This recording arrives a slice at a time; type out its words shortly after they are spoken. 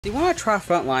You want to try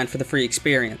Frontline for the free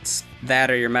experience,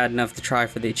 that or you're mad enough to try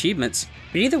for the achievements,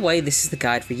 but either way this is the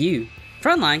guide for you.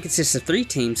 Frontline consists of 3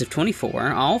 teams of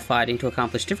 24, all fighting to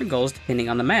accomplish different goals depending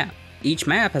on the map. Each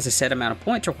map has a set amount of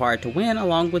points required to win,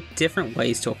 along with different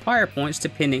ways to acquire points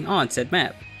depending on said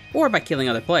map, or by killing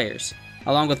other players.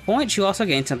 Along with points, you also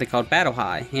gain something called Battle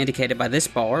High, indicated by this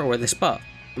bar or this buff.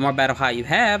 The more Battle High you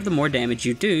have, the more damage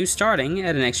you do, starting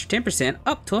at an extra 10%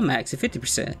 up to a max of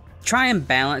 50%. To try and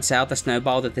balance out the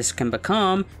snowball that this can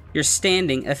become, your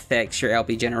standing affects your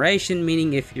LP generation,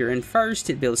 meaning if you're in first,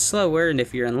 it builds slower, and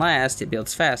if you're in last, it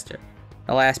builds faster.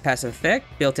 The last passive effect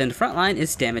built into Frontline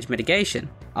is damage mitigation.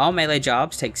 All melee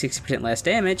jobs take 60% less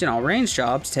damage, and all ranged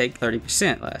jobs take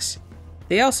 30% less.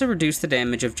 They also reduce the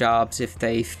damage of jobs if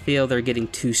they feel they're getting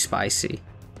too spicy.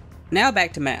 Now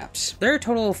back to maps. There are a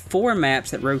total of 4 maps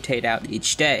that rotate out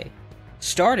each day,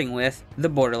 starting with the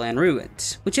Borderland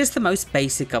Ruins, which is the most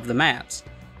basic of the maps,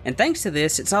 and thanks to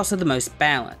this it's also the most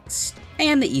balanced,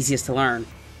 and the easiest to learn.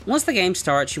 Once the game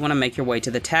starts, you want to make your way to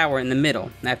the tower in the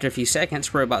middle. After a few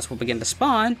seconds, robots will begin to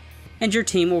spawn, and your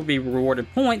team will be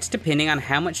rewarded points depending on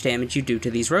how much damage you do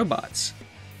to these robots.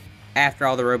 After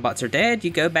all the robots are dead, you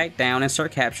go back down and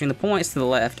start capturing the points to the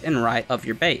left and right of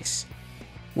your base.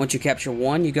 Once you capture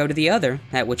one, you go to the other,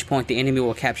 at which point the enemy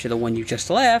will capture the one you just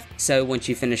left, so once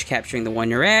you finish capturing the one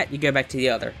you're at, you go back to the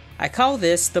other. I call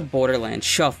this the Borderland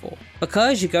Shuffle,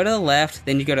 because you go to the left,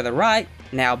 then you go to the right,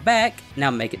 now back,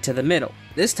 now make it to the middle.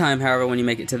 This time, however, when you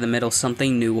make it to the middle,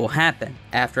 something new will happen.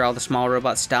 After all the small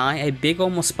robots die, a big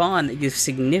one will spawn that gives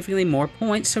significantly more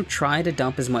points, so try to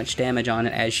dump as much damage on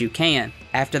it as you can.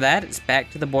 After that, it's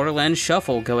back to the Borderlands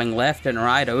Shuffle, going left and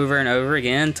right over and over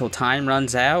again till time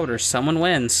runs out or someone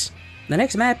wins. The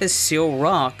next map is Seal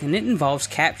Rock, and it involves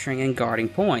capturing and guarding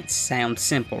points. Sounds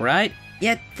simple, right?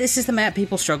 Yet, this is the map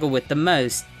people struggle with the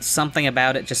most. Something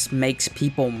about it just makes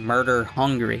people murder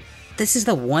hungry. This is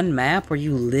the one map where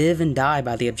you live and die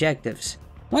by the objectives.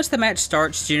 Once the match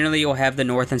starts, generally you'll have the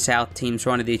north and south teams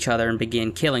run at each other and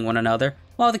begin killing one another,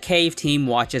 while the cave team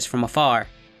watches from afar.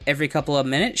 Every couple of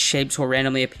minutes, shapes will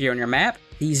randomly appear on your map.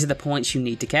 These are the points you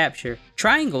need to capture.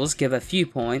 Triangles give a few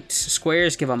points,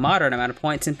 squares give a moderate amount of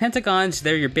points, and pentagons,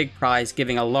 they're your big prize,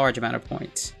 giving a large amount of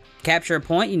points. To capture a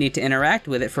point, you need to interact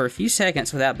with it for a few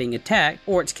seconds without being attacked,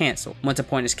 or it's cancelled. Once a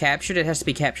point is captured, it has to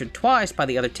be captured twice by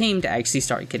the other team to actually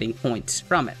start getting points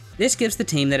from it. This gives the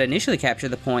team that initially captured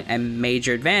the point a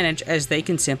major advantage, as they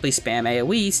can simply spam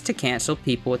AoEs to cancel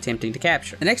people attempting to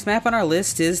capture. The next map on our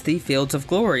list is the Fields of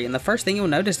Glory, and the first thing you'll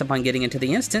notice upon getting into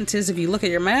the instance is if you look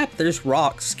at your map, there's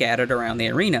rocks scattered around the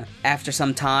arena. After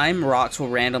some time, rocks will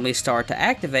randomly start to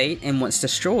activate, and once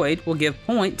destroyed, will give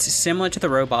points similar to the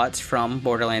robots from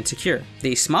Borderlands Secure.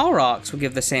 The small rocks will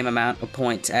give the same amount of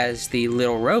points as the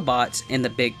little robots, and the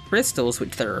big crystals,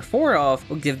 which there are 4 of,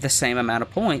 will give the same amount of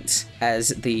points as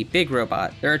the big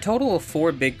robot. There are a total of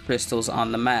 4 big crystals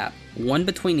on the map, 1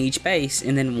 between each base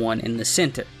and then 1 in the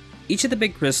center. Each of the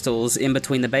big crystals in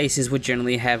between the bases would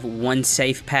generally have 1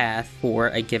 safe path for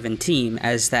a given team,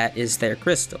 as that is their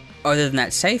crystal. Other than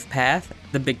that safe path,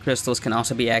 the big crystals can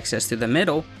also be accessed through the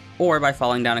middle, or by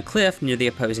falling down a cliff near the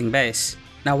opposing base.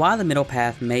 Now, while the middle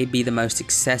path may be the most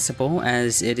accessible,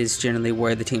 as it is generally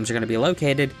where the teams are going to be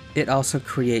located, it also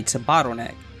creates a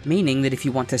bottleneck, meaning that if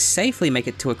you want to safely make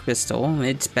it to a crystal,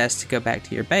 it's best to go back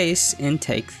to your base and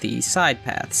take the side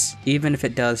paths, even if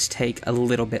it does take a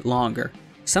little bit longer.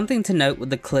 Something to note with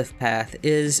the cliff path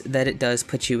is that it does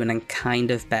put you in a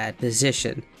kind of bad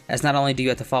position, as not only do you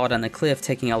have to fall down the cliff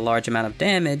taking a large amount of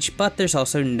damage, but there's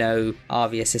also no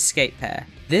obvious escape path.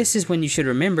 This is when you should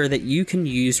remember that you can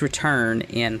use Return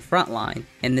in Frontline,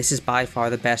 and this is by far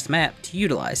the best map to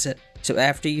utilize it. So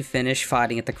after you finish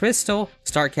fighting at the crystal,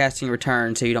 start casting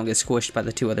Return so you don't get squished by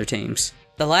the 2 other teams.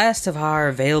 The last of our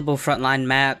available Frontline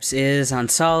maps is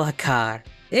Ansal Hakar.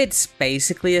 It's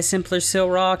basically a simpler Seal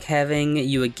Rock, having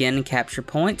you again capture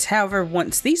points. However,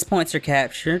 once these points are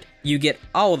captured, you get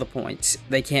all the points.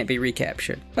 They can't be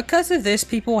recaptured. Because of this,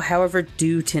 people, however,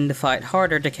 do tend to fight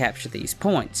harder to capture these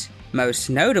points. Most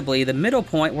notably, the middle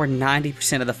point, where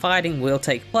 90% of the fighting will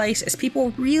take place, as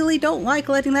people really don't like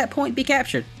letting that point be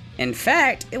captured. In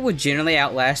fact, it will generally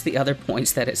outlast the other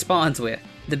points that it spawns with.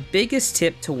 The biggest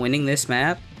tip to winning this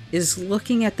map is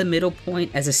looking at the middle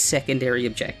point as a secondary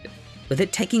objective. With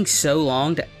it taking so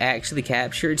long to actually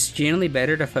capture, it's generally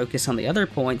better to focus on the other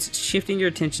points, shifting your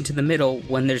attention to the middle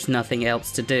when there's nothing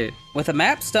else to do. With the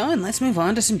maps done, let's move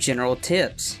on to some general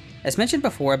tips. As mentioned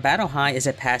before, Battle High is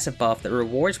a passive buff that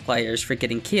rewards players for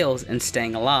getting kills and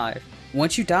staying alive.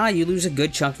 Once you die, you lose a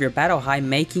good chunk of your battle high,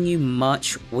 making you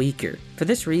much weaker. For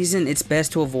this reason, it's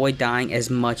best to avoid dying as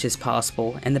much as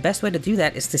possible, and the best way to do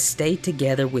that is to stay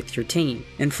together with your team.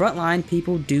 In Frontline,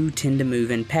 people do tend to move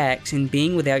in packs, and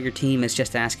being without your team is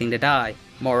just asking to die.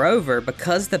 Moreover,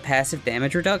 because of the passive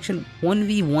damage reduction,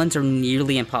 1v1s are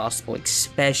nearly impossible,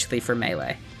 especially for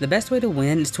melee. The best way to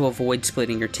win is to avoid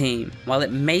splitting your team. While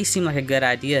it may seem like a good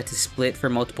idea to split for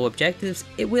multiple objectives,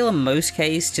 it will in most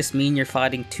cases just mean you're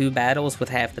fighting 2 battles with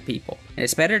half the people. And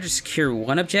it's better to secure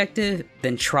 1 objective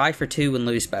than try for 2 and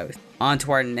lose both. On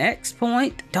to our next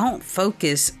point, don't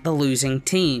focus the losing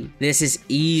team. This is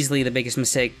easily the biggest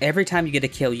mistake. Every time you get a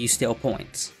kill, you steal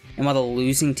points. And while the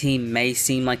losing team may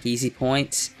seem like easy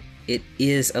points, it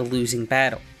is a losing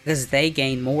battle, because they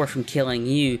gain more from killing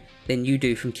you than you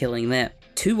do from killing them.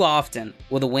 Too often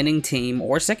will the winning team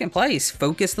or second place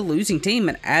focus the losing team,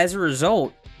 and as a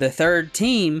result, the third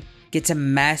team gets a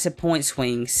massive point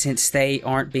swing since they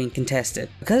aren't being contested.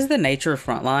 Because of the nature of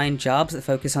Frontline, jobs that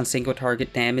focus on single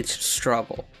target damage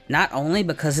struggle. Not only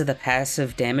because of the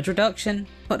passive damage reduction,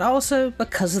 but also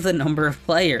because of the number of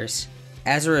players.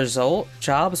 As a result,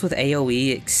 jobs with AoE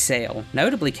excel,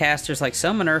 notably casters like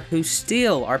Summoner who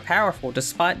still are powerful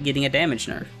despite getting a damage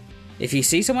nerf. If you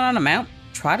see someone on a mount,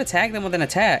 try to tag them with an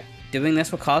attack. Doing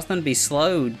this will cause them to be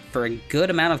slowed for a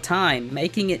good amount of time,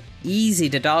 making it easy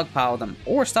to dogpile them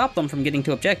or stop them from getting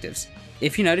to objectives.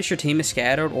 If you notice your team is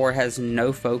scattered or has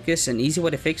no focus, an easy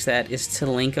way to fix that is to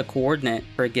link a coordinate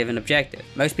for a given objective.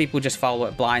 Most people just follow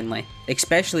it blindly,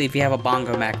 especially if you have a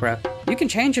bongo macro. You can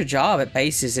change your job at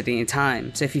bases at any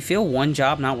time, so if you feel one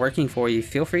job not working for you,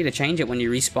 feel free to change it when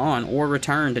you respawn or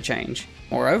return to change.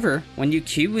 Moreover, when you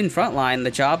queue in Frontline,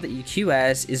 the job that you queue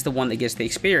as is the one that gets the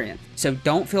experience. So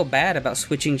don't feel bad about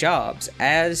switching jobs,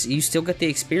 as you still get the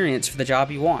experience for the job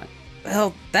you want.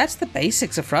 Well, that's the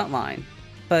basics of Frontline,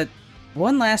 but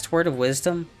one last word of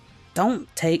wisdom, don't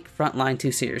take Frontline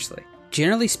too seriously.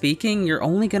 Generally speaking, you're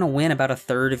only going to win about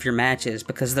 1/3 of your matches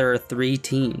because there are 3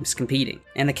 teams competing,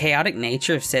 and the chaotic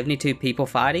nature of 72 people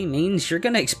fighting means you're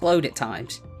going to explode at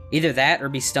times. Either that or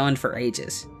be stunned for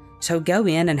ages. So go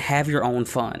in and have your own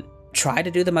fun. Try to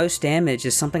do the most damage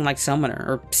as something like Summoner,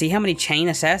 or see how many chain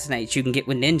assassinates you can get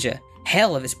with Ninja.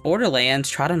 Hell, if it's Borderlands,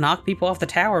 try to knock people off the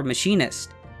tower of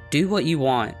Machinist. Do what you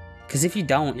want, because if you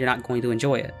don't, you're not going to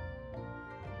enjoy it.